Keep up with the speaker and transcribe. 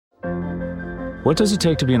What does it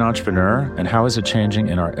take to be an entrepreneur, and how is it changing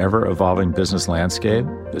in our ever-evolving business landscape?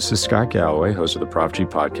 This is Scott Galloway, host of the Prop G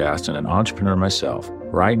podcast and an entrepreneur myself.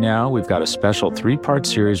 Right now, we've got a special 3-part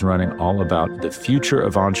series running all about the future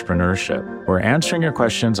of entrepreneurship. We're answering your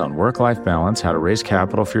questions on work-life balance, how to raise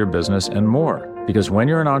capital for your business, and more. Because when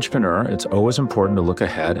you're an entrepreneur, it's always important to look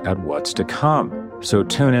ahead at what's to come. So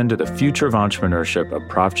tune in to the Future of Entrepreneurship, a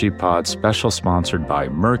Prop G pod special sponsored by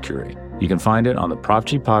Mercury. You can find it on the Prop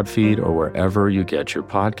G pod feed or wherever you get your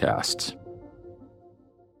podcasts.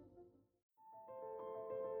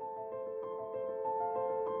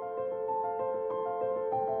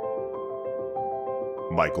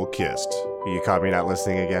 Michael Kist. You caught me not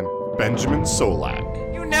listening again? Benjamin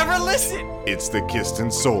Solak. You never listen! It's the Kist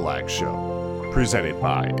and Solak Show, presented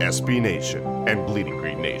by SB Nation and Bleeding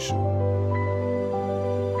Green Nation.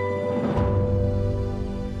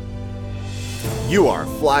 You are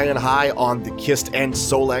flying high on the Kist and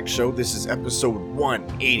Solak Show. This is episode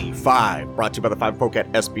 185, brought to you by the Five Folk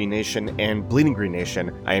at SB Nation and Bleeding Green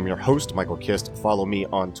Nation. I am your host, Michael Kist. Follow me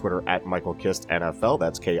on Twitter at MichaelKistNFL.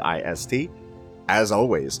 That's Kist. As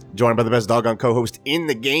always, joined by the best doggone co-host in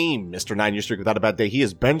the game, Mr. 9-Year Streak Without a Bad Day. He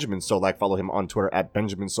is Benjamin Solak. Follow him on Twitter at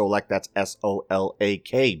Benjamin Solak. That's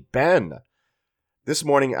Solak. Ben, this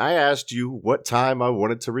morning I asked you what time I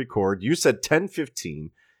wanted to record. You said 10:15.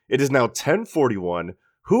 It is now 10:41.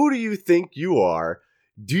 Who do you think you are?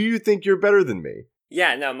 Do you think you're better than me?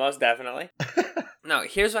 Yeah, no, most definitely. No,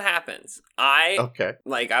 here's what happens. I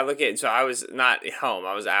look at, so I was not home,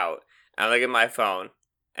 I was out. I look at my phone,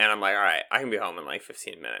 and I'm like, all right, I can be home in like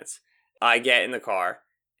 15 minutes. I get in the car,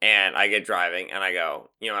 and I get driving, and I go,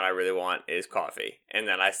 you know what I really want is coffee. And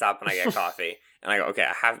then I stop and I get coffee, and I go, okay,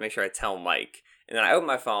 I have to make sure I tell Mike. And then I open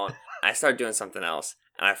my phone, I start doing something else,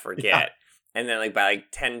 and I forget. Yeah. And then like by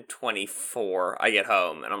like 10:24, I get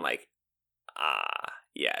home and I'm like,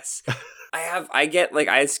 yes.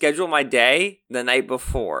 I schedule my day the night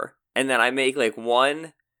before, and then I make like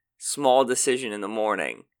one small decision in the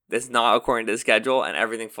morning that's not according to the schedule, and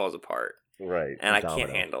everything falls apart. Right. And I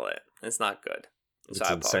can't handle it. It's not good. So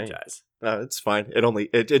I apologize. No, it's fine. It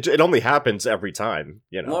only happens every time,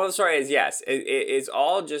 you know. Moral of the story is yes. It's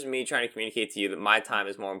all just me trying to communicate to you that my time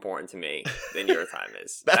is more important to me than your time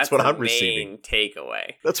is. That's what I'm receiving. Main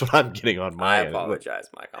takeaway. That's what I'm getting on my end. I apologize,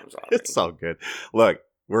 Mike. I'm sorry. It's all good. Look,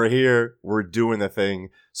 we're here. We're doing the thing.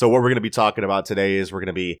 So what we're going to be talking about today is we're going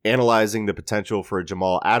to be analyzing the potential for a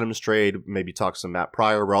Jamal Adams trade, maybe talk some Matt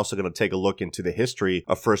Pryor. We're also going to take a look into the history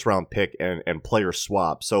of first-round pick and player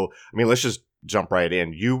swap. So, I mean, let's just jump right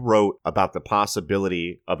in. You wrote about the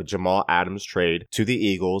possibility of a Jamal Adams trade to the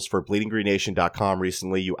Eagles for bleedinggreennation.com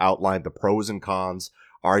recently. You outlined the pros and cons,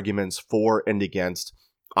 arguments for and against.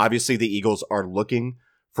 Obviously, the Eagles are looking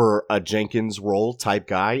for a Jenkins role type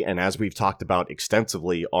guy, and as we've talked about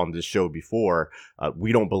extensively on this show before,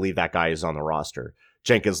 we don't believe that guy is on the roster.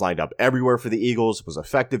 Jenkins lined up everywhere for the Eagles, was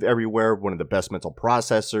effective everywhere, one of the best mental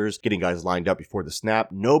processors, getting guys lined up before the snap.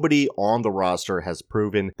 Nobody on the roster has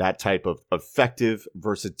proven that type of effective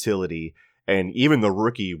versatility. And even the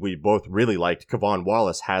rookie we both really liked, Kevon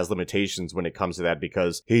Wallace, has limitations when it comes to that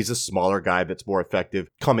because he's a smaller guy that's more effective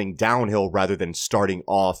coming downhill rather than starting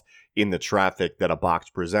off in the traffic that a box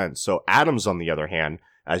presents. So Adams, on the other hand,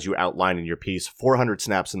 as you outlined in your piece, 400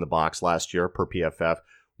 snaps in the box last year per PFF,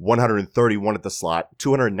 131 at the slot,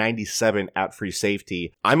 297 at free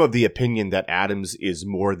safety. I'm of the opinion that Adams is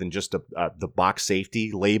more than just the box safety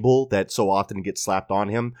label that so often gets slapped on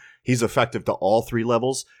him. He's effective to all three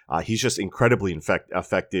levels. He's just incredibly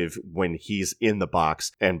effective when he's in the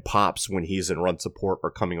box and pops when he's in run support or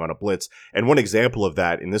coming on a blitz. And one example of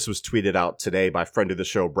that, and this was tweeted out today by friend of the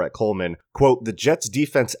show, Brett Coleman, quote, "The Jets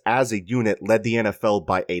defense as a unit led the NFL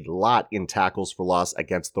by a lot in tackles for loss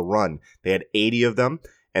against the run. They had 80 of them,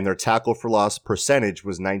 and their tackle for loss percentage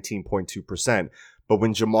was 19.2%. But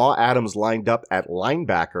when Jamal Adams lined up at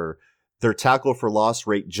linebacker, their tackle for loss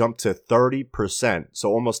rate jumped to 30%. So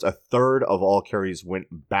almost a third of all carries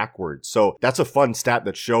went backwards. So that's a fun stat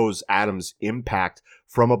that shows Adams' impact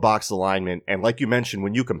from a box alignment. And like you mentioned,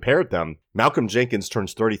 when you compared them, Malcolm Jenkins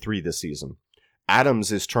turns 33 this season.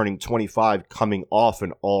 Adams is turning 25 coming off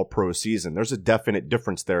an all-pro season. There's a definite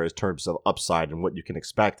difference there in terms of upside and what you can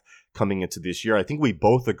expect coming into this year. I think we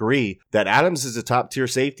both agree that Adams is a top-tier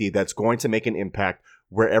safety that's going to make an impact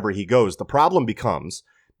wherever he goes. The problem becomes,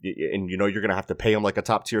 and you know you're going to have to pay him like a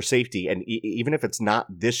top-tier safety, and even if it's not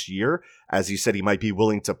this year, as he said he might be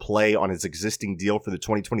willing to play on his existing deal for the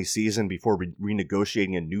 2020 season before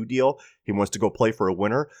renegotiating a new deal. He wants to go play for a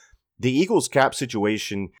winner. The Eagles' cap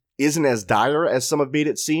situation isn't as dire as some have made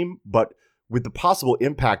it seem, but with the possible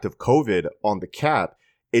impact of COVID on the cap,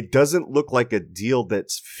 it doesn't look like a deal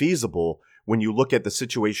that's feasible when you look at the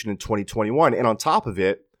situation in 2021. And on top of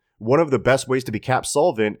it, one of the best ways to be cap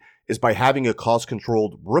solvent is by having a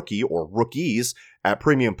cost-controlled rookie or rookies at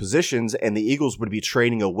premium positions, and the Eagles would be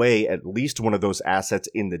trading away at least one of those assets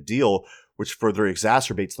in the deal, which further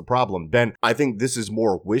exacerbates the problem. Ben, I think this is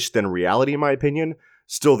more wish than reality in my opinion.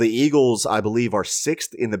 Still, the Eagles, I believe, are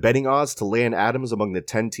 6th in the betting odds to land Adams among the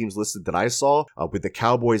 10 teams listed that I saw, with the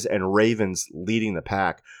Cowboys and Ravens leading the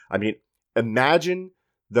pack. I mean, imagine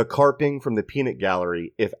the carping from the peanut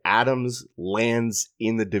gallery if Adams lands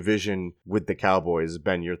in the division with the Cowboys.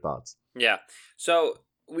 Ben, your thoughts? Yeah. So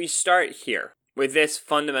we start here with this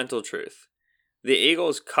fundamental truth. The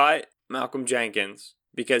Eagles cut Malcolm Jenkins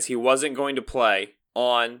because he wasn't going to play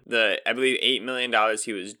on the, I believe, $8 million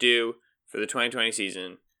he was due for the 2020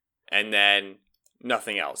 season, and then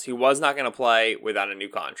nothing else. He was not going to play without a new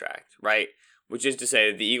contract, right? Which is to say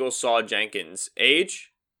that the Eagles saw Jenkins'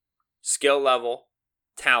 age, skill level,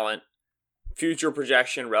 talent, future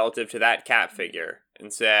projection relative to that cap figure,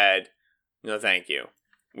 and said, no thank you.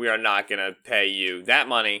 We are not going to pay you that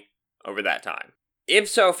money over that time.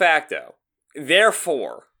 Ipso facto,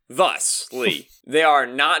 therefore, thusly, they are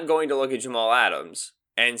not going to look at Jamal Adams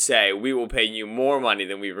and say, we will pay you more money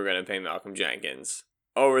than we were going to pay Malcolm Jenkins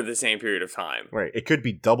over the same period of time. Right. It could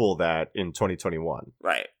be double that in 2021.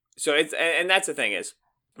 Right. So it's, and that's the thing is,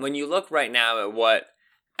 when you look right now at what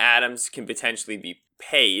Adams can potentially be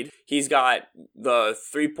paid, he's got the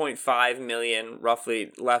 $3.5 million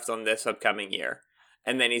roughly left on this upcoming year.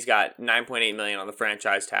 And then he's got $9.8 million on the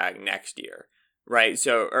franchise tag next year. Right.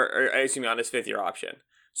 So, or excuse me, on his 5th-year option.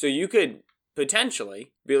 So you could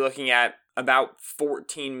potentially be looking at about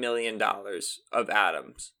 $14 million of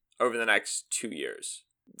Adams over the next 2 years.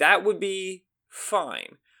 That would be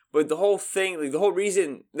fine. But the whole thing, like the whole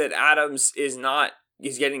reason that Adams is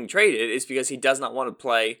getting traded is because he does not want to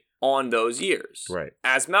play on those years. Right.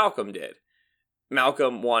 As Malcolm did.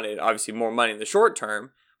 Malcolm wanted, obviously, more money in the short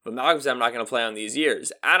term, but Malcolm said, I'm not going to play on these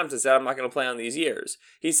years. Adams has said, I'm not going to play on these years.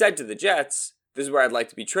 He said to the Jets, this is where I'd like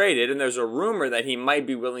to be traded, and there's a rumor that he might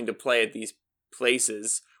be willing to play at these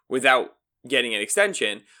places without getting an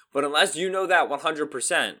extension, but unless you know that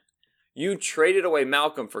 100%, you traded away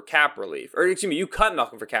Malcolm for cap relief. Or, excuse me, you cut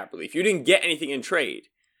Malcolm for cap relief. You didn't get anything in trade.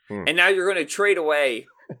 And now you're going to trade away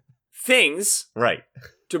things right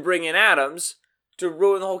to bring in Adams to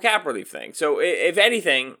ruin the whole cap relief thing. So, if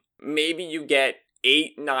anything, maybe you get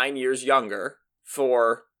 8-9 years younger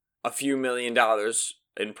for a few $1 million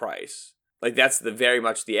in price. Like, that's very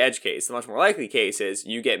much the edge case. The much more likely case is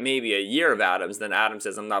you get maybe a year of Adams, then Adams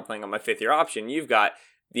says, I'm not playing on my 5th-year option. You've got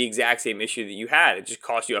the exact same issue that you had. It just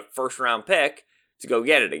cost you a first-round pick to go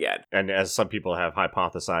get it again. And as some people have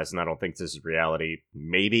hypothesized, and I don't think this is reality,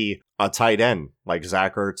 maybe a tight end like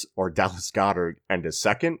Zach Ertz or Dallas Goedert and a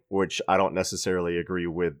second, which I don't necessarily agree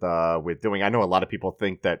with doing. I know a lot of people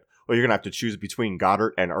think that, well, you're going to have to choose between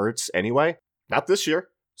Goedert and Ertz anyway. Not this year.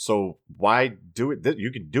 So why do it?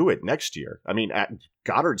 You can do it next year. I mean,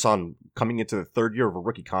 Goddard's coming into the 3rd year of a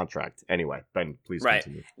rookie contract. Anyway, Ben, please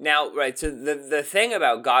continue. Now, so the thing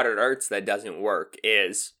about Goddard Ertz that doesn't work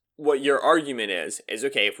is what your argument is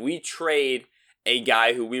okay, if we trade a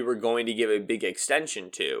guy who we were going to give a big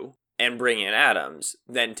extension to and bring in Adams,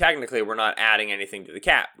 then technically we're not adding anything to the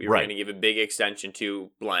cap. We were going to give a big extension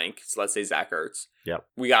to blank, so let's say Zach Ertz. Yep.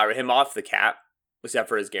 We got him off the cap, except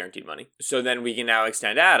for his guaranteed money. So then we can now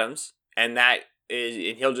extend Adams, and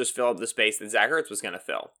he'll just fill up the space that Zach Ertz was going to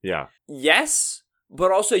fill. Yeah. Yes,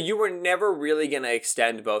 but also you were never really going to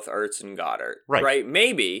extend both Ertz and Goddard. Right?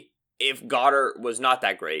 Maybe if Goddard was not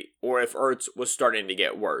that great, or if Ertz was starting to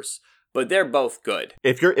get worse. But they're both good.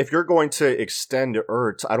 If you're going to extend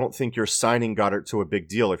Ertz, I don't think you're signing Goddard to a big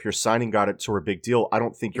deal. If you're signing Goddard to a big deal, I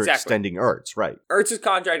don't think you're extending Ertz. Right. Ertz's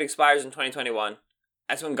contract expires in 2021.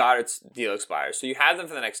 That's when Goddard's deal expires. So you have them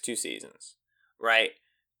for the next 2 seasons, right?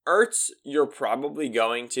 Ertz, you're probably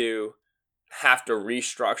going to have to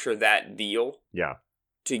restructure that deal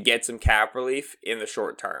to get some cap relief in the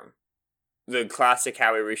short term. The classic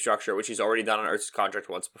Howie restructure, which he's already done on Ertz's contract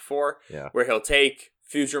once before, where he'll take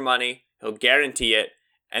future money, he'll guarantee it,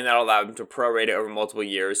 and that'll allow him to prorate it over multiple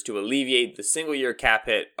years to alleviate the single-year cap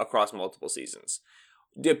hit across multiple seasons.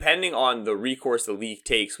 Depending on the recourse the league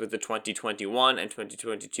takes with the 2021 and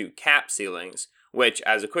 2022 cap ceilings, which,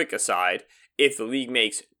 as a quick aside, if the league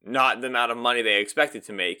makes not the amount of money they expected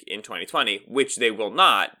to make in 2020, which they will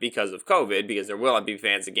not because of COVID, because there will not be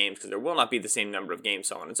fans of games, because there will not be the same number of games,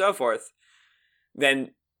 so on and so forth,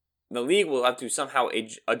 then the league will have to somehow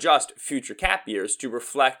adjust future cap years to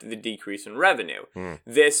reflect the decrease in revenue.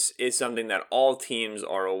 This is something that all teams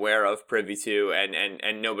are aware of, privy to,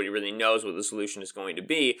 and nobody really knows what the solution is going to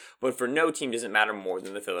be. But for no team does it matter more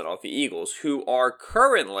than the Philadelphia Eagles, who are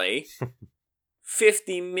currently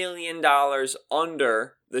 $50 million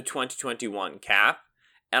under the 2021 cap.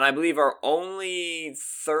 And I believe are only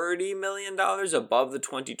 $30 million above the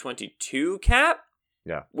 2022 cap.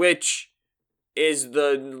 Yeah. Which is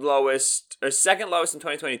the lowest, or second lowest in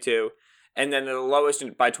 2022, and then the lowest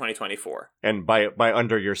by 2024. And by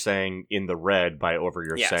under, you're saying in the red, by over,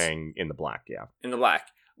 you're saying in the black, yeah. In the black.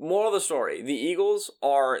 Moral of the story, the Eagles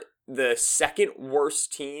are the second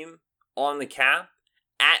worst team on the cap,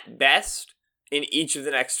 at best, in each of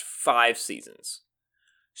the next 5 seasons.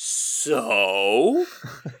 So,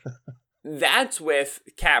 that's with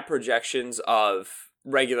cap projections of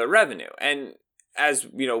regular revenue. And as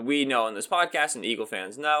we know in this podcast, and Eagle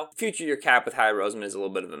fans know, future year cap with Howie Roseman is a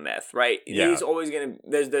little bit of a myth, right? Yeah. He's always going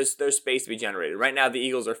to, there's space to be generated. Right now, the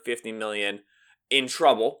Eagles are $50 million in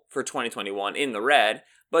trouble for 2021 in the red,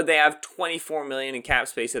 but they have $24 million in cap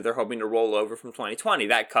space that they're hoping to roll over from 2020.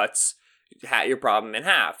 That cuts your problem in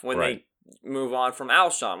half. When they move on from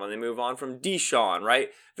Alshon, when they move on from Deshaun, right?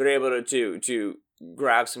 They're able to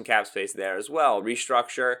grab some cap space there as well.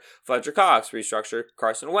 Restructure Fletcher Cox, restructure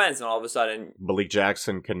Carson Wentz, and all of a sudden Malik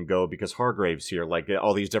Jackson can go because Hargrave's here. Like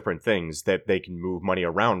all these different things that they can move money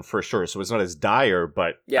around for sure. So it's not as dire,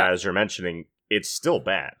 but as you're mentioning, it's still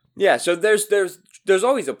bad. Yeah, so there's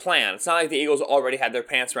always a plan. It's not like the Eagles already had their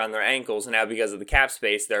pants around their ankles, and now because of the cap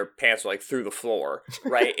space, their pants are like through the floor,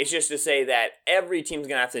 right? It's just to say that every team's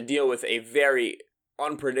going to have to deal with a very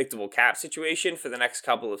unpredictable cap situation for the next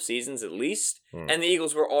couple of seasons at least. And the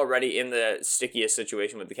Eagles were already in the stickiest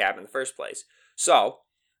situation with the cap in the first place. So,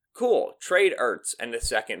 cool. Trade Ertz and the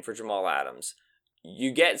second for Jamal Adams.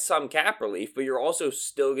 You get some cap relief, but you're also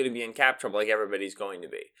still going to be in cap trouble like everybody's going to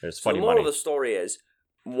be. There's funny the moral money. of the story is,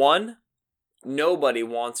 one, nobody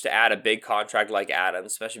wants to add a big contract like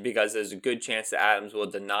Adams, especially because there's a good chance that Adams will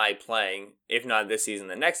deny playing, if not this season,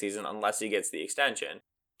 the next season, unless he gets the extension.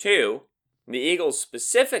 Two, the Eagles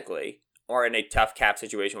specifically are in a tough cap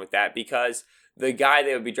situation with that because the guy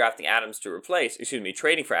they would be trading for Adams to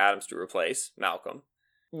replace, Malcolm,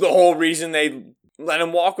 the whole reason they let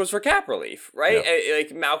him walk was for cap relief, right? Yeah.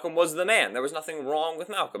 Like, Malcolm was the man. There was nothing wrong with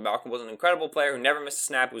Malcolm. Malcolm was an incredible player who never missed a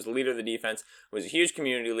snap, who was the leader of the defense, was a huge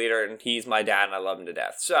community leader, and he's my dad, and I love him to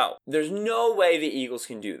death. So, there's no way the Eagles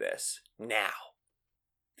can do this now.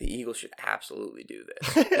 The Eagles should absolutely do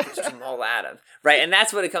this. It's Jamal Adams, right? And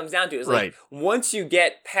that's what it comes down to. Is like, once you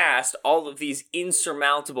get past all of these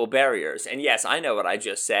insurmountable barriers, and yes, I know what I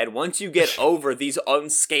just said, once you get over these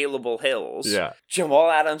unscalable hills, Jamal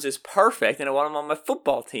Adams is perfect, and I want him on my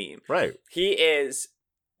football team. Right. He is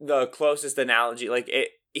the closest analogy.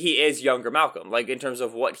 He is younger Malcolm, like in terms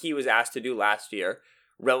of what he was asked to do last year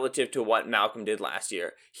relative to what Malcolm did last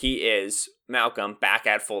year. He is Malcolm back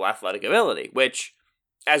at full athletic ability, which,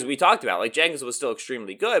 as we talked about, like Jenkins was still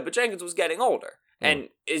extremely good, but Jenkins was getting older. And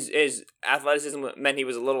his athleticism meant he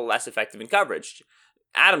was a little less effective in coverage.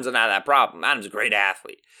 Adams is not that problem. Adams is a great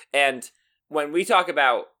athlete. And when we talk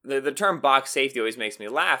about the term box safety always makes me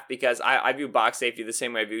laugh because I view box safety the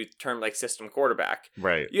same way I view the term like system quarterback.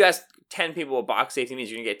 Right. You ask 10 people what box safety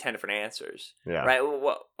means, you're going to get 10 different answers. Yeah. Right?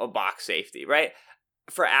 What a box safety, right?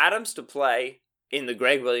 For Adams to play in the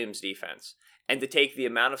Greg Williams defense and to take the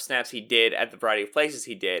amount of snaps he did at the variety of places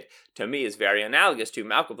he did, to me, is very analogous to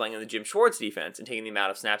Malcolm playing in the Jim Schwartz defense and taking the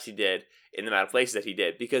amount of snaps he did in the amount of places that he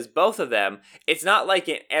did. Because both of them, it's not like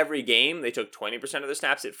in every game they took 20% of their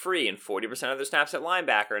snaps at free and 40% of their snaps at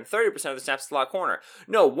linebacker and 30% of their snaps at slot corner.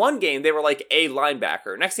 No, one game they were like a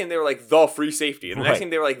linebacker. Next game they were like the free safety. And the next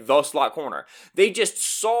game they were like the slot corner. They just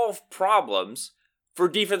solve problems for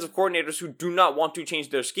defensive coordinators who do not want to change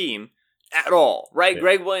their scheme at all, right? Yeah.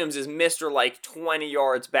 Greg Williams is Mr. like 20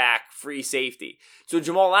 yards back, free safety. So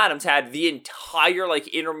Jamal Adams had the entire like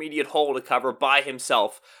intermediate hole to cover by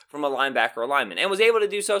himself from a linebacker or lineman and was able to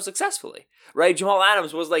do so successfessly, right? Jamal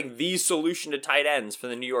Adams was like the solution to tight ends for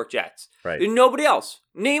the New York Jets. Right. There's nobody else.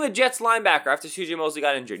 Name a Jets linebacker after C.J. Mosley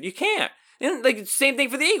got injured. You can't. And like same thing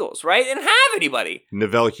for the Eagles, right? They didn't have anybody.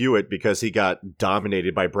 Neville Hewitt, because he got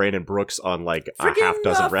dominated by Brandon Brooks on like a half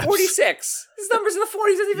dozen reps. 46. His numbers in the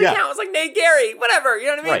 40s doesn't even count. It's like Nate Gary, whatever. You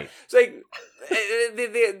know what I mean? Right. It's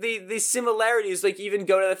like the similarities like even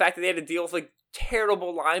go to the fact that they had to deal with like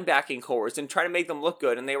terrible linebacking cores and try to make them look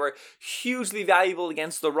good, and they were hugely valuable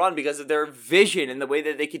against the run because of their vision and the way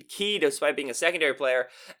that they could key despite being a secondary player.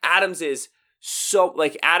 Adams is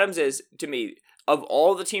to me, of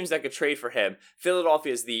all the teams that could trade for him,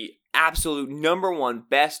 Philadelphia is the absolute number one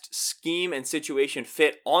best scheme and situation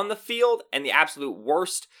fit on the field and the absolute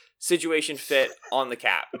worst situation fit on the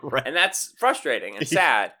cap. Right. And that's frustrating and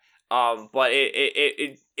sad. But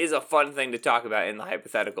it is a fun thing to talk about in the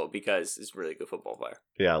hypothetical because he's a really good football player.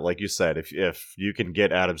 Yeah, like you said, if you can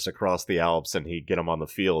get Adams across the Alps and get him on the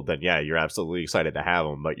field, then yeah, you're absolutely excited to have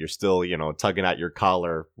him. But you're still, tugging at your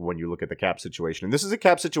collar when you look at the cap situation. And this is a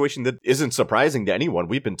cap situation that isn't surprising to anyone.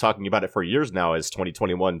 We've been talking about it for years now as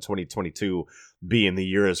 2021, 2022 being the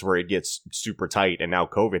years where it gets super tight. And now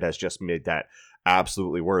COVID has just made that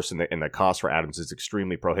absolutely worse, and the cost for Adams is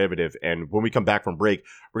extremely prohibitive. And when we come back from break,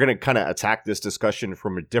 we're going to kind of attack this discussion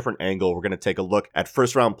from a different angle. We're going to take a look at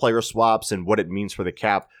first round player swaps and what it means for the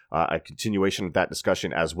cap, a continuation of that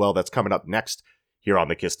discussion as well. That's coming up next here on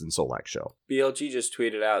the Kist and Solak Show. BLG just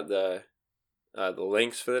tweeted out the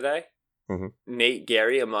links for the day. Mm-hmm. Nate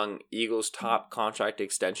Gary among Eagles' top contract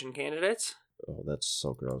extension candidates. Oh, that's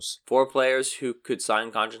so gross. 4 players who could sign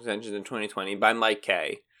contract extensions in 2020 by Mike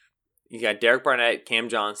Kay. You got Derek Barnett, Cam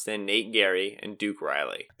Johnston, Nate Gary, and Duke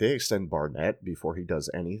Riley. They extend Barnett before he does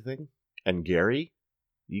anything? And Gary?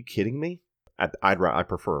 Are you kidding me? I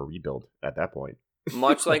prefer a rebuild at that point.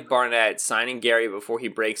 Much like Barnett, signing Gary before he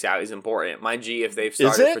breaks out is important. My G, if they've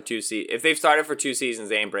started for 2 seasons,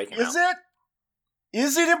 they ain't breaking out.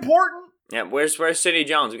 Is it important? Yeah, where's Sidney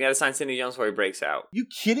Jones? We got to sign Sidney Jones before he breaks out. You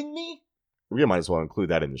kidding me? We might as well include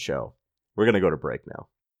that in the show. We're going to go to break now.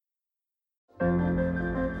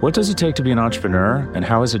 What does it take to be an entrepreneur, and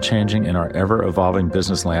how is it changing in our ever-evolving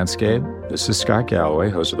business landscape? This is Scott Galloway,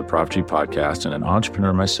 host of the Prop G podcast and an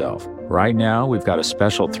entrepreneur myself. Right now, we've got a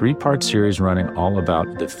special 3-part series running all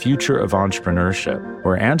about the future of entrepreneurship.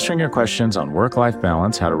 We're answering your questions on work-life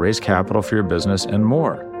balance, how to raise capital for your business, and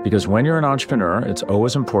more. Because when you're an entrepreneur, it's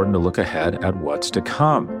always important to look ahead at what's to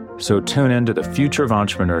come. So tune in to the Future of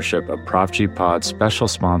Entrepreneurship, a Prop G pod special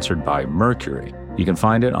sponsored by Mercury. You can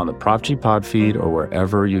find it on the Prop G Pod feed or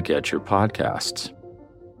wherever you get your podcasts.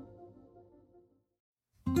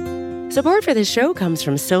 Support for this show comes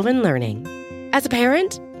from Sylvan Learning. As a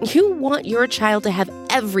parent, you want your child to have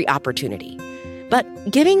every opportunity.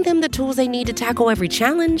 But giving them the tools they need to tackle every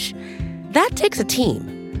challenge, that takes a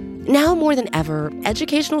team. Now more than ever,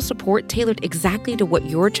 educational support tailored exactly to what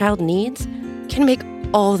your child needs can make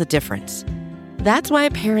all the difference. That's why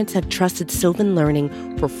parents have trusted Sylvan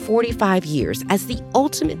Learning for 45 years as the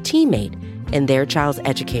ultimate teammate in their child's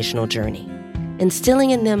educational journey, instilling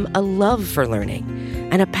in them a love for learning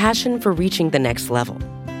and a passion for reaching the next level.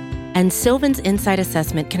 And Sylvan's Insight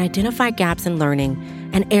Assessment can identify gaps in learning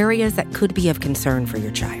and areas that could be of concern for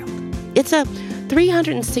your child. It's a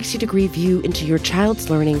 360-degree view into your child's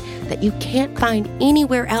learning that you can't find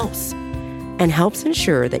anywhere else, and helps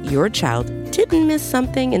ensure that your child didn't miss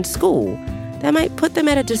something in school that might put them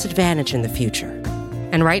at a disadvantage in the future.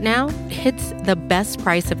 And right now, it's the best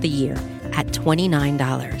price of the year at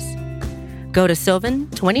 $29. Go to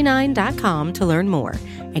sylvan29.com to learn more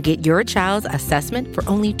and get your child's assessment for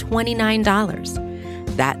only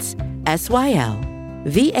 $29. That's SYLVAN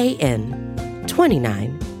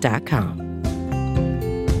 29.com.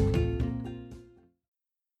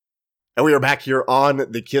 And we are back here on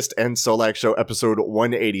the Kist and Solak Show, episode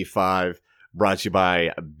 185. Brought to you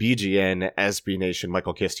by BGN, SB Nation.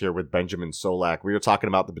 Michael Kist here with Benjamin Solak. We were talking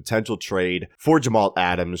about the potential trade for Jamal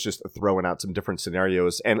Adams, just throwing out some different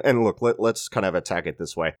scenarios. And look, let's kind of attack it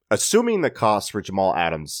this way. Assuming the cost for Jamal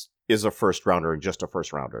Adams is a first rounder and just a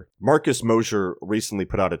first rounder. Marcus Mosher recently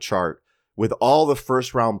put out a chart with all the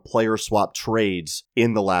first round player swap trades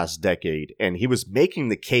in the last decade. And he was making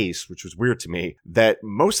the case, which was weird to me, that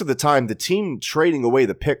most of the time the team trading away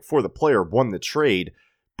the pick for the player won the trade.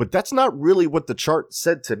 But that's not really what the chart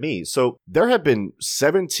said to me. So there have been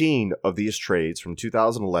 17 of these trades from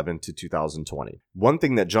 2011 to 2020. One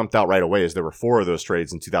thing that jumped out right away is there were 4 of those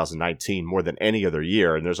trades in 2019, more than any other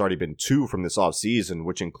year. And there's already been 2 from this offseason,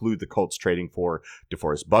 which include the Colts trading for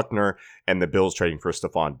DeForest Buckner and the Bills trading for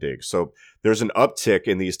Stephon Diggs. So there's an uptick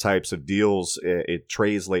in these types of deals,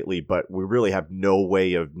 trades lately, but we really have no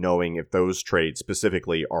way of knowing if those trades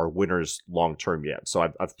specifically are winners long-term yet. So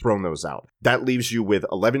I've thrown those out. That leaves you with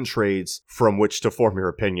 11 trades from which to form your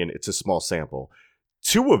opinion. It's a small sample.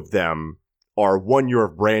 2 of them are 1 year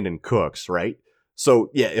of Brandon Cooks, right? So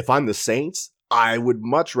yeah, if I'm the Saints, I would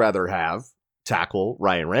much rather have tackle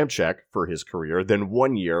Ryan Ramczyk for his career than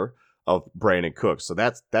 1 year of Brandon Cooks. So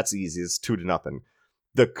that's easy. It's 2-0.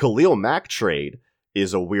 The Khalil Mack trade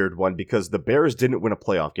is a weird one because the Bears didn't win a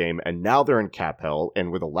playoff game and now they're in cap hell,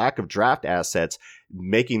 and with a lack of draft assets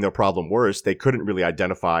making their problem worse, they couldn't really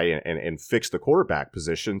identify and fix the quarterback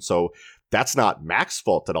position. So That's not Mac's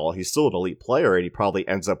fault at all. He's still an elite player, and he probably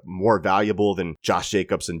ends up more valuable than Josh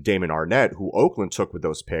Jacobs and Damon Arnett, who Oakland took with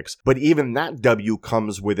those picks. But even that W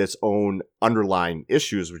comes with its own underlying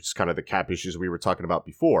issues, which is kind of the cap issues we were talking about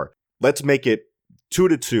before. Let's make it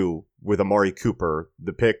 2-2 with Amari Cooper.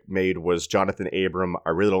 The pick made was Jonathan Abram.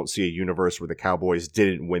 I really don't see a universe where the Cowboys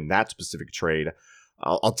didn't win that specific trade.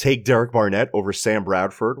 I'll take Derek Barnett over Sam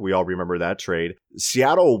Bradford. We all remember that trade.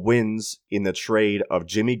 Seattle wins in the trade of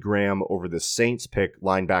Jimmy Graham over the Saints pick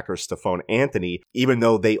linebacker Stephon Anthony, even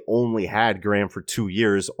though they only had Graham for 2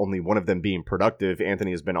 years, only one of them being productive. Anthony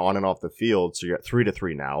has been on and off the field, so you're at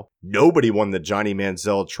 3-3 now. Nobody won the Johnny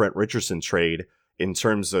Manziel, Trent Richardson trade in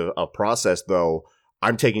terms of process, though.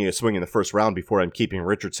 I'm taking a swing in the first round before I'm keeping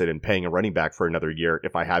Richardson and paying a running back for another year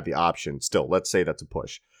if I had the option. Still, let's say that's a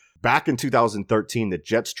push. Back in 2013, the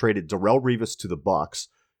Jets traded Darrelle Revis to the Bucs,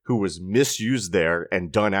 who was misused there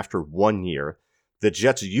and done after 1 year. The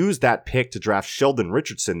Jets used that pick to draft Sheldon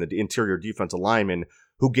Richardson, the interior defensive lineman,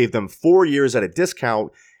 who gave them 4 years at a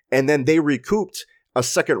discount, and then they recouped a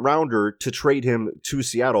second rounder to trade him to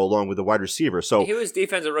Seattle along with the wide receiver. So he was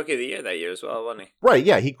defensive rookie of the year that year as well, wasn't he? Right,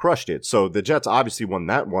 yeah, he crushed it. So the Jets obviously won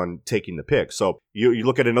that one, taking the pick. So you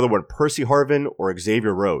look at another one, Percy Harvin or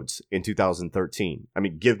Xavier Rhodes in 2013. I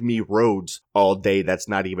mean, give me Rhodes all day. That's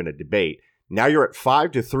not even a debate. Now you're at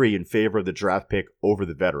 5-3 in favor of the draft pick over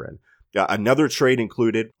the veteran. Another trade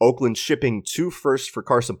included Oakland shipping 2 firsts for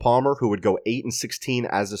Carson Palmer, who would go 8-16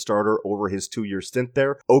 as a starter over his 2-year stint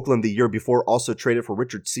there. Oakland the year before also traded for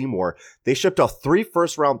Richard Seymour. They shipped out 3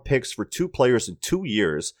 first-round picks for 2 players in 2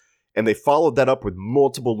 years, and they followed that up with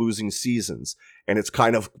multiple losing seasons. And it's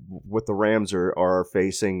kind of what the Rams are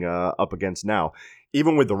facing up against now.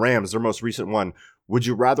 Even with the Rams, their most recent one, would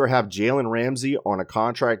you rather have Jalen Ramsey on a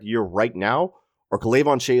contract year right now, or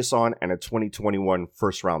K'Lavon Chaisson and a 2021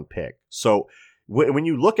 first-round pick? So when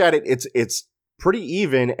you look at it, it's pretty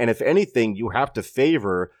even, and if anything, you have to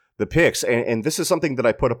favor the picks. And this is something that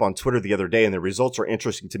I put up on Twitter the other day, and the results are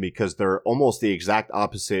interesting to me because they're almost the exact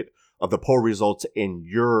opposite of the poll results in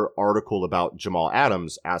your article about Jamal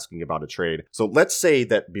Adams asking about a trade. So let's say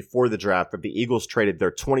that before the draft that the Eagles traded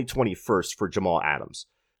their 2020 first for Jamal Adams.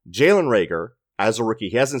 Jalen Reagor, as a rookie,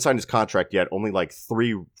 he hasn't signed his contract yet. Only like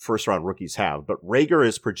 3 first-round rookies have. But Reagor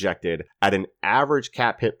is projected at an average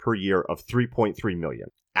cap hit per year of $3.3 million.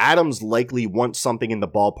 Adams likely wants something in the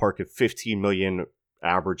ballpark of $15 million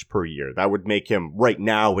average per year. That would make him, right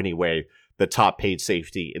now anyway, the top paid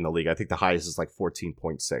safety in the league. I think the highest is like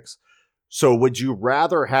 14.6. So would you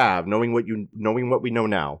rather have, knowing what we know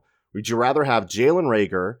now, would you rather have Jalen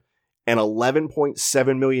Reagor and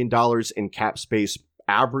 $11.7 million in cap space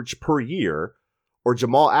average per year, or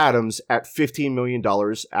Jamal Adams at $15 million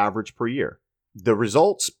average per year? The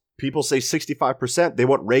results, people say 65%, they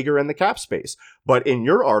want Reagor in the cap space. But in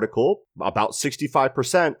your article, about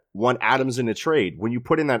 65% want Adams in a trade. When you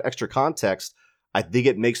put in that extra context, I think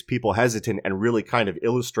it makes people hesitant and really kind of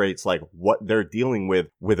illustrates like what they're dealing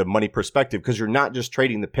with a money perspective, because you're not just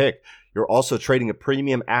trading the pick, you're also trading a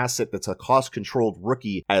premium asset that's a cost-controlled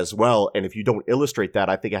rookie as well. And if you don't illustrate that,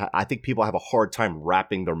 I think people have a hard time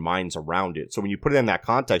wrapping their minds around it. So when you put it in that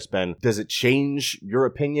context, Ben, does it change your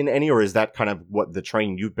opinion any, or is that kind of what the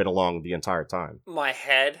train you've been along the entire time? My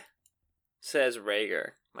head says Reagor.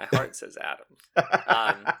 My heart says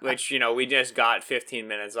Adams. Which, we just got 15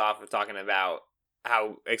 minutes off of talking about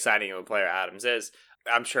how exciting of a player Adams is.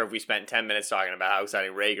 I'm sure if we spent 10 minutes talking about how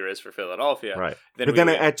exciting Reagor is for Philadelphia, right? But then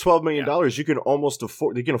at $12 million, you can almost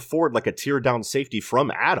afford like a tier down safety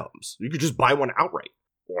from Adams. You could just buy one outright,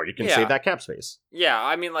 or you can save that cap space. Yeah,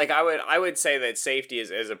 I mean, like I would say that safety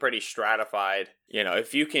is a pretty stratified.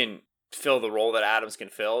 If you can fill the role that Adams can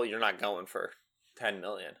fill, you're not going for $10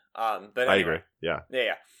 million. But anyway, I agree. Yeah.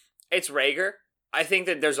 It's Reagor. I think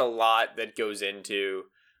that there's a lot that goes into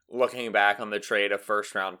looking back on the trade of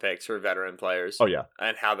first-round picks for veteran players. Oh, yeah.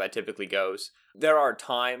 And how that typically goes. There are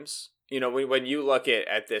times, when you look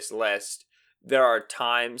at this list, there are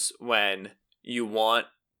times when you want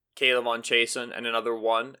K'Lavon Chaisson and another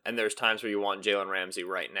one, and there's times where you want Jalen Ramsey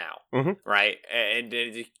right now, right? And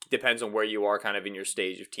it depends on where you are kind of in your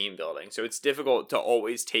stage of team building. So it's difficult to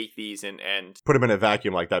always take these and put them in a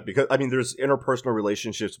vacuum like that, because, I mean, there's interpersonal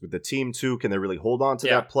relationships with the team, too. Can they really hold on to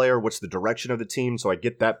that player? What's the direction of the team? So I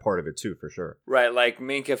get that part of it, too, for sure. Right, like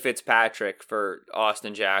Minkah Fitzpatrick for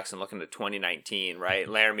Austin Jackson looking at 2019, right?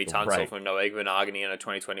 Laramie Tunsil for Noah Igbinoghene in a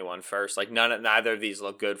 2021 first. Like, neither of these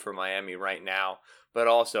look good for Miami right now. But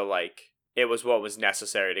also, like, it was what was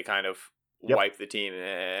necessary to kind of wipe the team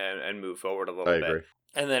and move forward a little bit. Agree.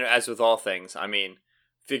 And then, as with all things, I mean,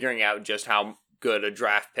 figuring out just how good a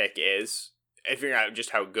draft pick is figuring out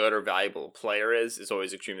just how good or valuable a player is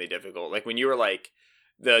always extremely difficult. Like when you were like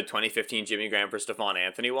the 2015 Jimmy Graham for Stephon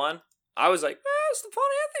Anthony one, I was like,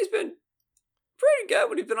 Stephon Anthony's been pretty good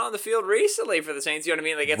when he's been on the field recently for the Saints. You know what I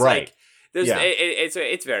mean? Like it's like there's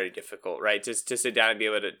it's very difficult, right? Just to sit down and be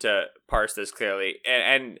able to parse this clearly,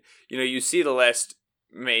 and you see the list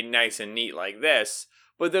made nice and neat like this,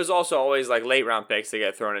 but there's also always like late round picks that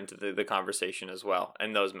get thrown into the conversation as well,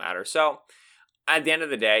 and those matter. So at the end of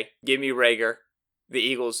the day, give me Reagor. The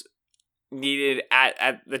Eagles needed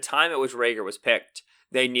at the time at which Reagor was picked,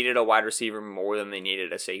 they needed a wide receiver more than they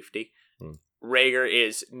needed a safety. Reagor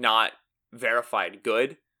is not verified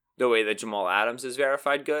good the way that Jamal Adams is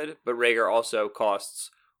verified good, but Reagor also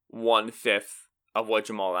costs 1/5 of what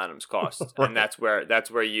Jamal Adams costs. Right. And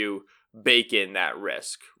that's where you bake in that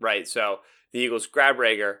risk, right? So the Eagles grab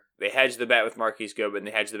Reagor, they hedge the bet with Marquise Goodwin,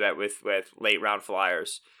 they hedge the bet with late round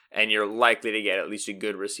flyers, and you're likely to get at least a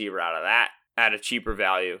good receiver out of that at a cheaper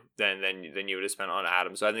value than you would have spent on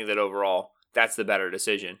Adams. So I think that overall that's the better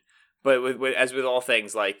decision. But as with all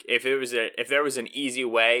things, like if there was an easy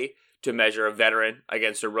way to measure a veteran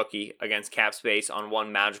against a rookie against cap space on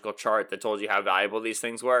one magical chart that told you how valuable these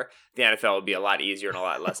things were, the NFL would be a lot easier and a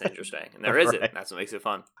lot less interesting. And there isn't. Right. That's what makes it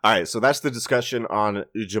fun. All right, so that's the discussion on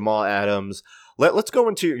Jamal Adams. Let's go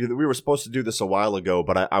into, we were supposed to do this a while ago,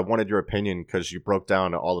 but I wanted your opinion because you broke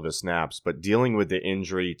down all of his snaps. But dealing with the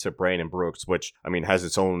injury to Brandon Brooks, which, I mean, has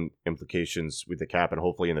its own implications with the cap, and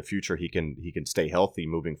hopefully in the future he can stay healthy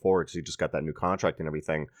moving forward because he just got that new contract and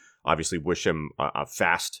everything. Obviously, wish him a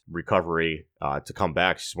fast recovery to come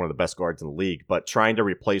back. He's one of the best guards in the league. But trying to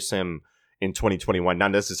replace him in 2021, not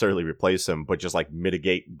necessarily replace him, but just like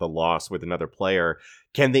mitigate the loss with another player.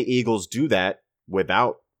 Can the Eagles do that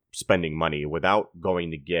without spending money, without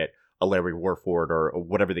going to get a Larry Warford or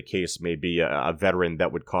whatever the case may be, a veteran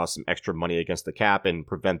that would cost some extra money against the cap and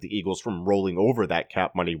prevent the Eagles from rolling over that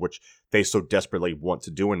cap money, which they so desperately want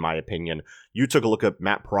to do, in my opinion? You took a look at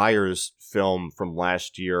Matt Pryors' film from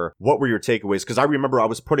last year. What were your takeaways? Because I remember I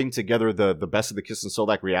was putting together the best of the Kist and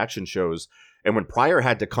Solak reaction shows, and when Pryor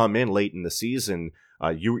had to come in late in the season,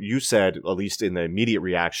 you said, at least in the immediate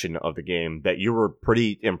reaction of the game, that you were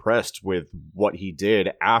pretty impressed with what he did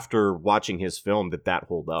after watching his film, that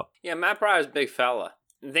hold up. Yeah, Matt Pryor's a big fella.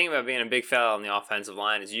 The thing about being a big fella on the offensive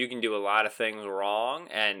line is you can do a lot of things wrong,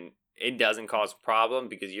 and it doesn't cause a problem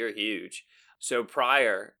because you're huge. So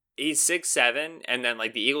Pryor, he's 6'7", and then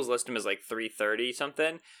like the Eagles list him as like 330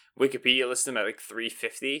 something. Wikipedia lists him at like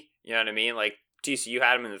 350. You know what I mean? Like TCU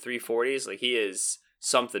had him in the 340s. Like he is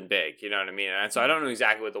something big, you know what I mean? And so I don't know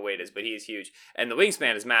exactly what the weight is, but he is huge. And the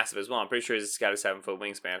wingspan is massive as well. I'm pretty sure he's got a 7-foot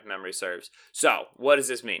wingspan if memory serves. So what does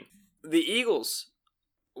this mean? The Eagles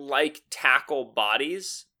like tackle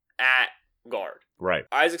bodies at guard. Right.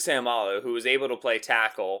 Isaac Seumalo, who was able to play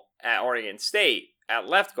tackle at Oregon State at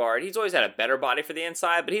left guard, he's always had a better body for the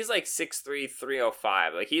inside, but he's like 6'3",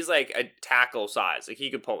 305. Like he's like a tackle size. Like he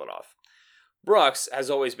could pull it off. Brooks has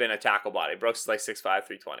always been a tackle body. Brooks is like 6'5",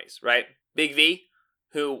 320s, right? Big V,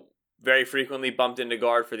 who very frequently bumped into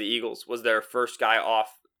guard for the Eagles, was their first guy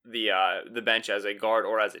off the bench as a guard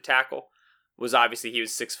or as a tackle. He was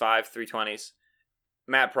 6'5", 320s.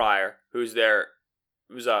 Matt Pryor,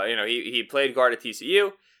 he played guard at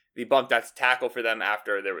TCU. He bumped out to tackle for them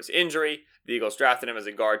after there was injury. The Eagles drafted him as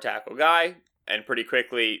a guard tackle guy and pretty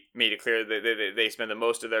quickly made it clear that they spend the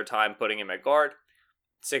most of their time putting him at guard.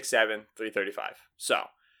 6'7", 335. So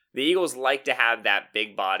the Eagles like to have that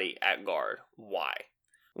big body at guard. Why?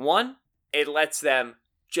 One, it lets them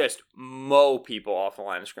just mow people off the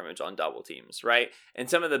line of scrimmage on double teams, right? And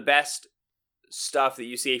some of the best stuff that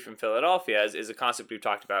you see from Philadelphia is a concept we've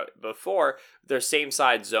talked about before, their same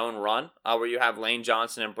side zone run, where you have Lane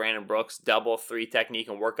Johnson and Brandon Brooks double 3 technique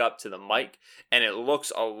and work up to the mic, and it looks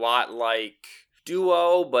a lot like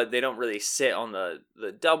duo, but they don't really sit on the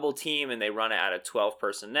double team, and they run it out of 12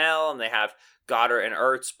 personnel, and they have Goddard and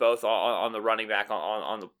Ertz both on the running back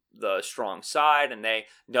on the strong side, and they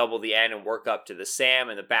double the end and work up to the Sam,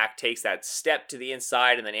 and the back takes that step to the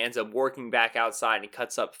inside and then ends up working back outside and he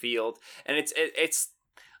cuts up field. And it's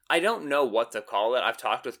I don't know what to call it. I've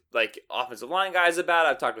talked with like offensive line guys about it.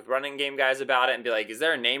 I've talked with running game guys about it and be like, is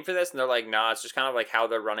there a name for this? And they're like, nah, it's just kind of like how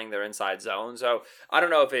they're running their inside zone. So I don't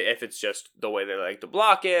know if it's just the way they like to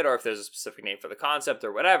block it or if there's a specific name for the concept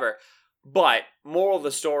or whatever. But moral of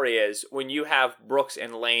the story is when you have Brooks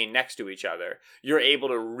and Lane next to each other, you're able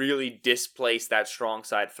to really displace that strong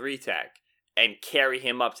side 3 tech and carry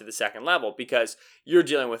him up to the second level because you're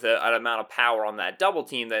dealing with an amount of power on that double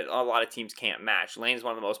team that a lot of teams can't match. Lane is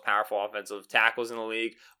one of the most powerful offensive tackles in the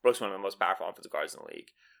league. Brooks is one of the most powerful offensive guards in the league.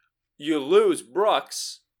 You lose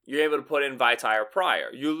Brooks, you're able to put in Vitae or Pryor.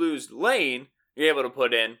 You lose Lane, you're able to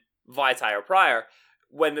put in Vitae or Pryor.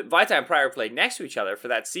 When Vitae and Pryor played next to each other for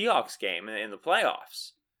that Seahawks game in the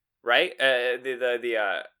playoffs, right? They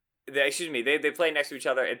played next to each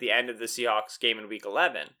other at the end of the Seahawks game in Week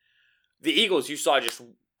 11. The Eagles, you saw just,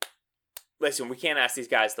 listen, we can't ask these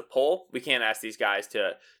guys to pull. We can't ask these guys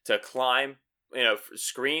to climb.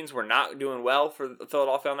 Screens. We're not doing well for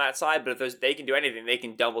Philadelphia on that side, but if they can do anything, they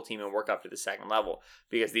can double team and work up to the second level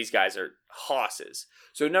because these guys are hosses.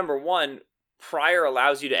 So number one, Pryor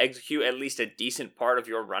allows you to execute at least a decent part of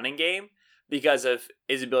your running game because of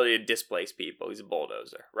his ability to displace people. He's a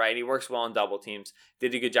bulldozer, right? And he works well in double teams.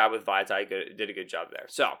 Did a good job with Vitae. Did a good job there.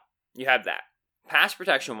 So you have that. Pass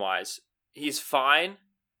protection wise, he's fine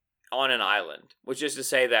on an island, which is to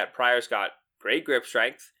say that Pryor's got great grip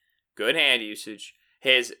strength, good hand usage.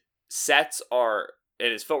 His sets and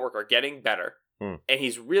his footwork are getting better. And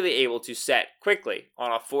he's really able to set quickly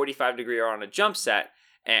on a 45-degree or on a jump set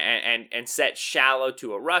and set shallow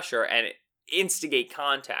to a rusher and instigate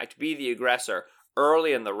contact, be the aggressor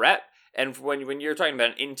early in the rep. And when you're talking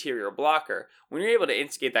about an interior blocker, when you're able to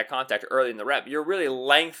instigate that contact early in the rep, you're really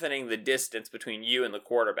lengthening the distance between you and the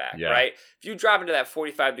quarterback, right? If you drop into that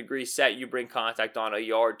 45-degree set, you bring contact on a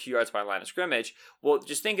yard, 2 yards by line of scrimmage. Well,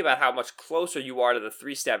 just think about how much closer you are to the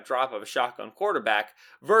 3-step drop of a shotgun quarterback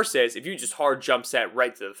versus if you just hard jump set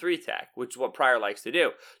right to the 3-tech, which is what Pryor likes to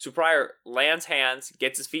do. So Pryor lands hands,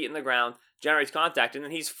 gets his feet in the ground, generates contact, and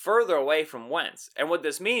then he's further away from Wentz. And what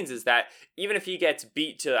this means is that even if he gets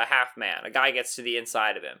beat to a half man, a guy gets to the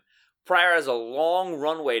inside of him, Pryor has a long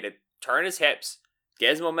runway to turn his hips, get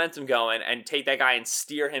his momentum going, and take that guy and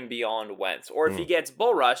steer him beyond Wentz. Or if he gets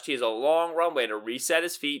bull rushed, he has a long runway to reset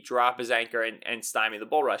his feet, drop his anchor, and stymie the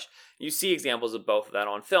bull rush. You see examples of both of that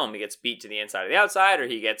on film. He gets beat to the inside or the outside, or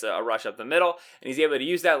he gets a rush up the middle, and he's able to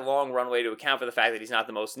use that long runway to account for the fact that he's not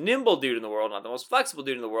the most nimble dude in the world, not the most flexible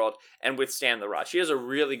dude in the world, and withstand the rush. He does a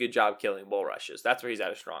really good job killing bull rushes. That's where he's at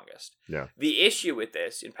his strongest. Yeah. The issue with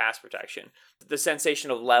this in pass protection, the sensation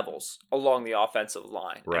of levels along the offensive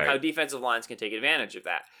line, and how defensive lines can take advantage of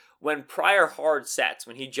that. When Pryor hard sets,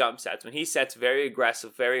 when he jump sets, when he sets very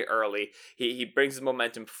aggressive, very early, he brings his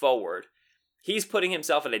momentum forward, he's putting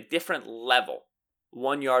himself at a different level,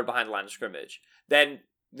 1 yard behind the line of scrimmage, than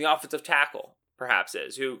the offensive tackle perhaps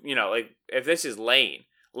is, who, like if this is Lane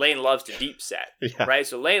loves to deep set, right?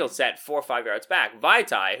 So Lane will set 4 or 5 yards back.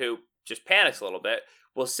 Vitae, who just panics a little bit,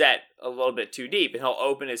 will set a little bit too deep, and he'll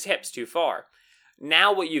open his hips too far.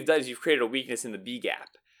 Now what you've done is you've created a weakness in the B gap.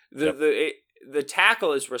 The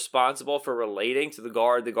tackle is responsible for relating to the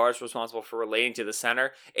guard. The guard's responsible for relating to the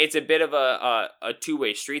center. It's a bit of a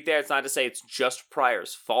two-way street there. It's not to say it's just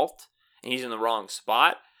Pryor's fault and he's in the wrong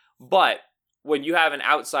spot. But when you have an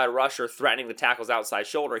outside rusher threatening the tackle's outside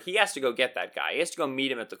shoulder, he has to go get that guy. He has to go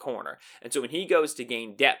meet him at the corner. And so when he goes to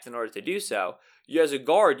gain depth in order to do so, you as a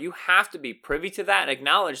guard, you have to be privy to that and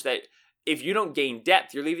acknowledge that if you don't gain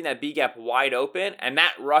depth, you're leaving that B gap wide open, and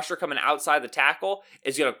that rusher coming outside the tackle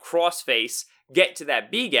is going to cross face, get to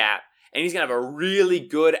that B gap, and he's going to have a really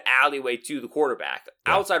good alleyway to the quarterback.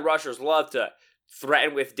 Yeah. Outside rushers love to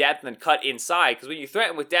threaten with depth and then cut inside, because when you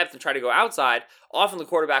threaten with depth and try to go outside, often the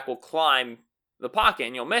quarterback will climb the pocket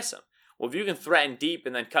and you'll miss him. Well, if you can threaten deep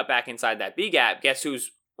and then cut back inside that B gap, guess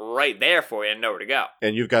who's right there for you and nowhere to go.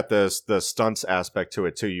 And you've got the stunts aspect to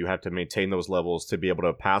it too. You have to maintain those levels to be able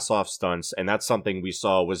to pass off stunts, and that's something we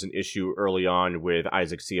saw was an issue early on with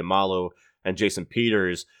Isaac Seumalo and Jason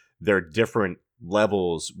Peters. They're different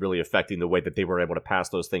levels really affecting the way that they were able to pass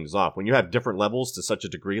those things off. When you have different levels to such a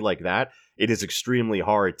degree like that, it is extremely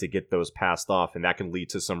hard to get those passed off, and that can lead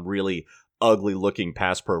to some really ugly looking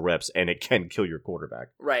pass pro reps, and it can kill your quarterback.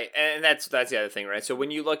 Right, and that's the other thing, right? So when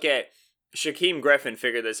you look at Shaquem Griffin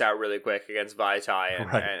figured this out really quick against Vitae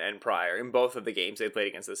and Pryor in both of the games they played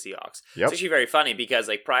against the Seahawks. Yep. It's actually very funny because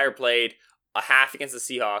Pryor played a half against the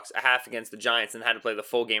Seahawks, a half against the Giants, and had to play the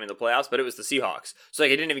full game in the playoffs, but it was the Seahawks. So it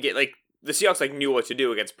didn't even get the Seahawks knew what to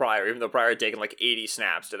do against Pryor, even though Pryor had taken 80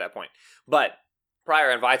 snaps to that point. But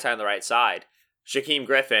Pryor and Vitae on the right side, Shaquem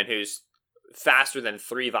Griffin, who's faster than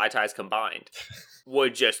 3 Vitaes combined,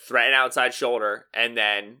 would just threaten outside shoulder and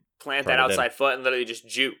then plant that outside foot and literally just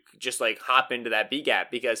juke, just hop into that B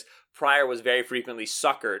gap, because Pryor was very frequently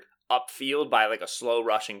suckered upfield by a slow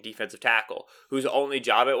rushing defensive tackle whose only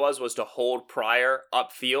job it was to hold Pryor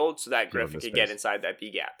upfield so that Griffin could get inside that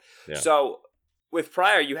B gap. Yeah. So with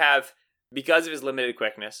Pryor, you have, because of his limited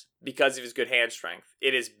quickness, because of his good hand strength,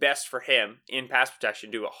 it is best for him in pass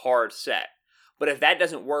protection to do a hard set. But if that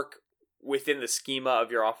doesn't work within the schema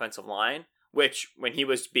of your offensive line, which when he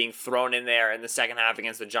was being thrown in there in the second half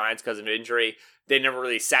against the Giants because of injury, they never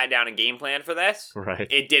really sat down and game planned for this. Right.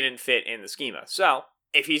 It didn't fit in the schema. So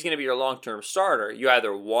if he's going to be your long-term starter, you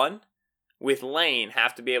either, one, with Lane,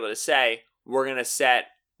 have to be able to say, we're going to set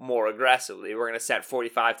more aggressively. We're going to set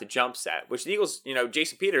 45 to jump set, which the Eagles,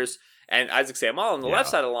 Jason Peters and Isaac Jamal on the left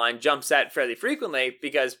side of the line jump set fairly frequently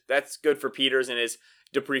because that's good for Peters and his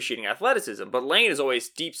depreciating athleticism. But Lane is always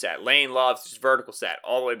deep set. Lane loves just vertical set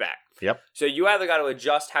all the way back. Yep. So you either got to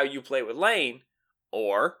adjust how you play with Lane,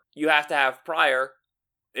 or you have to have Pryor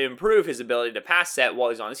improve his ability to pass set while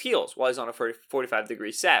he's on his heels, while he's on a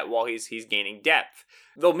 45-degree set, while he's gaining depth.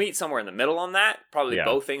 They'll meet somewhere in the middle on that. Probably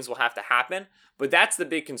both things will have to happen. But that's the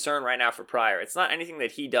big concern right now for Pryor. It's not anything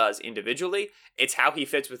that he does individually. It's how he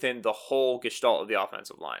fits within the whole gestalt of the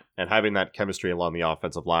offensive line. And having that chemistry along the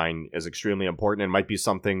offensive line is extremely important and might be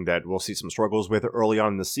something that we'll see some struggles with early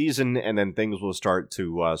on in the season, and then things will start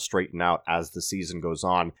to straighten out as the season goes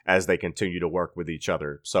on, as they continue to work with each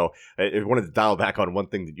other. So I wanted to dial back on one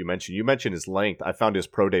thing that you mentioned. You mentioned his length. I found his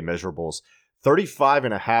pro day measurables.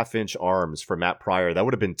 35.5-inch arms for Matt Pryor. That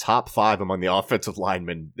would have been top 5 among the offensive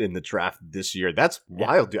linemen in the draft this year. That's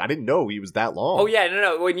wild, dude. I didn't know he was that long. Oh, yeah.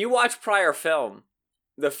 No. When you watch Pryor film,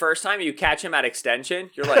 the first time you catch him at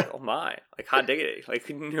extension, you're like, oh, my. Like, hot diggity. Like,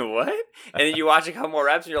 what? And then you watch a couple more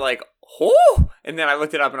reps, and you're like, oh! And then I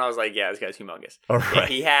looked it up, and I was like, yeah, this guy's humongous. All right. And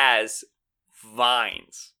he has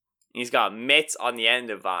vines. He's got mitts on the end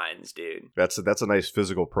of vines, dude. That's a nice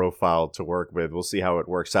physical profile to work with. We'll see how it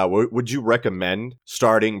works out. Would you recommend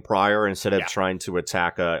starting Pryor instead of trying to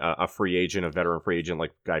attack a free agent, a veteran free agent,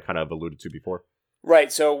 like I kind of alluded to before?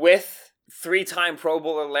 Right. So with 3-time Pro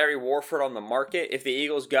Bowler Larry Warford on the market, if the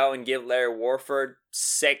Eagles go and give Larry Warford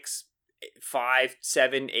 $6, $5,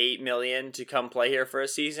 $7, $8 million to come play here for a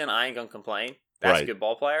season, I ain't gonna complain. That's a good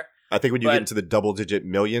ball player. I think when you get into the double-digit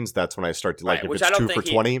millions, that's when I start to like. If it's 2 for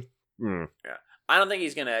 20. Yeah, I don't think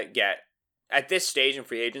he's gonna get at this stage in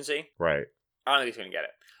free agency. Right. I don't think he's gonna get it.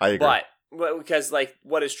 I agree. But because like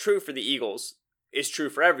what is true for the Eagles is true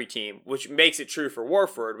for every team, which makes it true for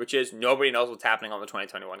Warford, which is nobody knows what's happening on the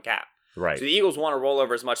 2021 cap. Right. So the Eagles want to roll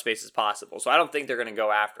over as much space as possible. So I don't think they're gonna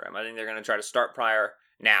go after him. I think they're gonna try to start Pryor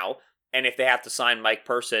now, and if they have to sign Mike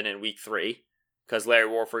Person in week 3, because Larry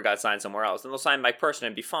Warford got signed somewhere else, then they'll sign Mike Person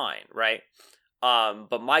and be fine, right?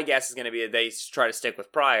 But my guess is gonna be that they try to stick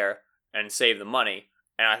with Pryor and save the money,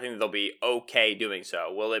 and I think they'll be okay doing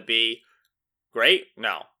so. Will it be great?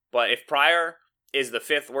 No. But if Pryor is the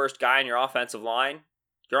 5th worst guy in your offensive line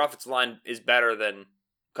is better than a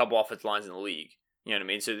couple offensive lines in the league. You know what I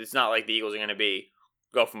mean? So it's not like the Eagles are going to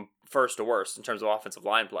go from first to worst in terms of offensive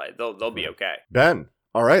line play. They'll be okay. Ben.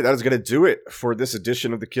 All right, that is going to do it for this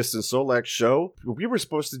edition of the Kist and Solak show. We were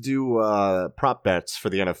supposed to do prop bets for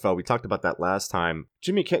the NFL. We talked about that last time.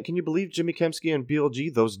 Jimmy, can you believe Jimmy Kempski and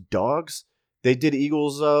BLG, those dogs? They did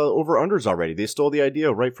Eagles over-unders already. They stole the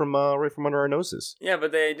idea right from under our noses. Yeah,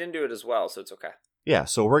 but they didn't do it as well, so it's okay. Yeah,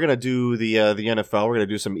 so we're going to do the NFL. We're going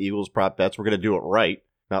to do some Eagles prop bets. We're going to do it right.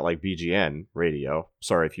 Not like BGN Radio.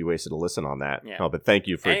 Sorry if you wasted a listen on that. Yeah. Oh, but thank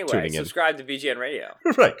you for tuning in. Subscribe to BGN Radio.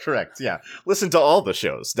 Right, correct. Yeah. Listen to all the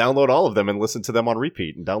shows. Download all of them and listen to them on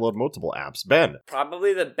repeat and download multiple apps. Ben.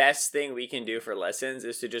 Probably the best thing we can do for lessons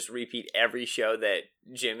is to just repeat every show that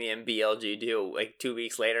Jimmy and BLG do like 2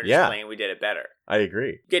 weeks later, just playing We Did It Better. I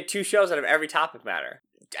agree. Get 2 shows out of every topic matter.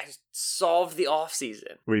 Solve the off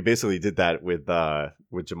season. We basically did that with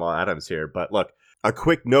Jamal Adams here. But look, a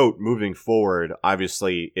quick note moving forward.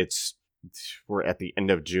 Obviously, we're at the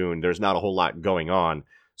end of June. There's not a whole lot going on.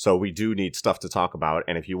 So we do need stuff to talk about.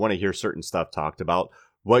 And if you want to hear certain stuff talked about,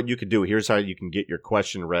 what you can do, here's how you can get your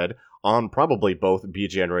question read on probably both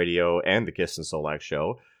BGN Radio and the Kist and Solak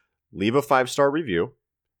show. Leave a 5-star review.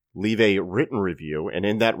 Leave a written review. And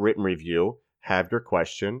in that written review, have your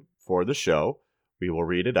question for the show. We will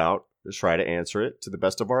read it out and try to answer it to the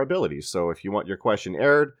best of our abilities. So if you want your question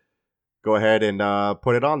aired, go ahead and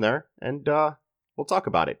put it on there, and we'll talk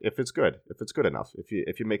about it if it's good enough,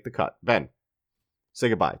 if you make the cut. Ben, say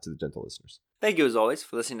goodbye to the gentle listeners. Thank you, as always,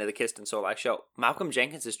 for listening to the Kist and Solak show. Malcolm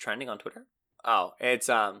Jenkins is trending on Twitter. Oh, it's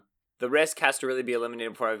the risk has to really be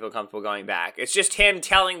eliminated before I feel comfortable going back. It's just him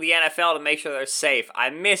telling the NFL to make sure they're safe.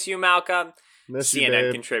 I miss you, Malcolm.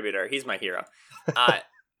 CNN contributor. He's my hero.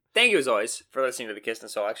 Thank you, as always, for listening to the Kist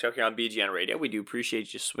and Solak show here on BGN Radio. We do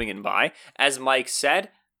appreciate you swinging by. As Mike said,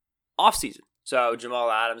 off-season. So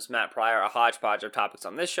Jamal Adams, Matt Pryor, a hodgepodge of topics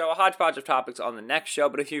on this show, a hodgepodge of topics on the next show.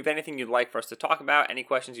 But if you have anything you'd like for us to talk about, any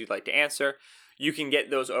questions you'd like to answer, You can get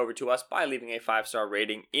those over to us by leaving a 5-star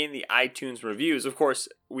rating in the iTunes reviews. Of course,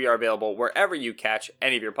 we are available wherever you catch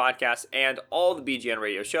any of your podcasts and all the BGN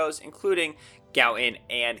radio shows, including Gouton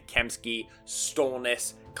and Kemsky,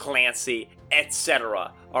 Stolness, Clancy,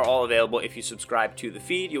 etc. are all available if you subscribe to the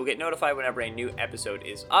feed. You'll get notified whenever a new episode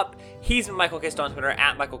is up. He's been Michael Kist on Twitter,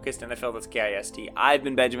 at Michael Kist NFL, that's Kist. I've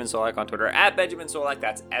been Benjamin Solak on Twitter, at Benjamin Solak,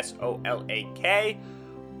 that's Solak.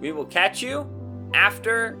 We will catch you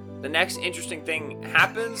after the next interesting thing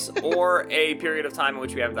happens or a period of time in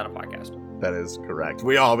which we haven't done a podcast. That is correct.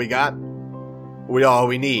 We all we got. We all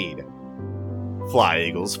we need. Fly,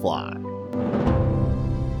 Eagles, fly.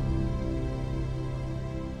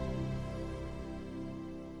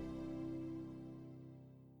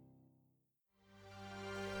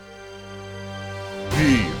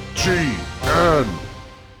 BGN.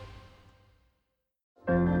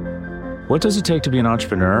 What does it take to be an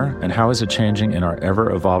entrepreneur, and how is it changing in our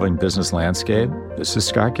ever-evolving business landscape? This is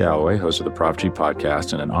Scott Galloway, host of the Prop G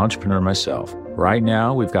podcast and an entrepreneur myself. Right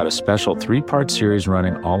now, we've got a special 3-part series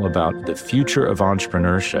running all about the future of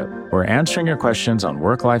entrepreneurship. We're answering your questions on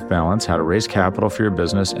work-life balance, how to raise capital for your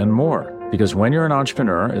business, and more. Because when you're an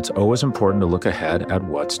entrepreneur, it's always important to look ahead at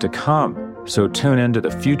what's to come. So tune in to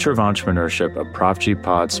the Future of Entrepreneurship, a Prop G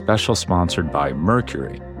pod special sponsored by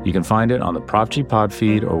Mercury. You can find it on the Prop G pod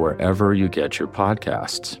feed or wherever you get your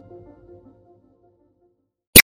podcasts.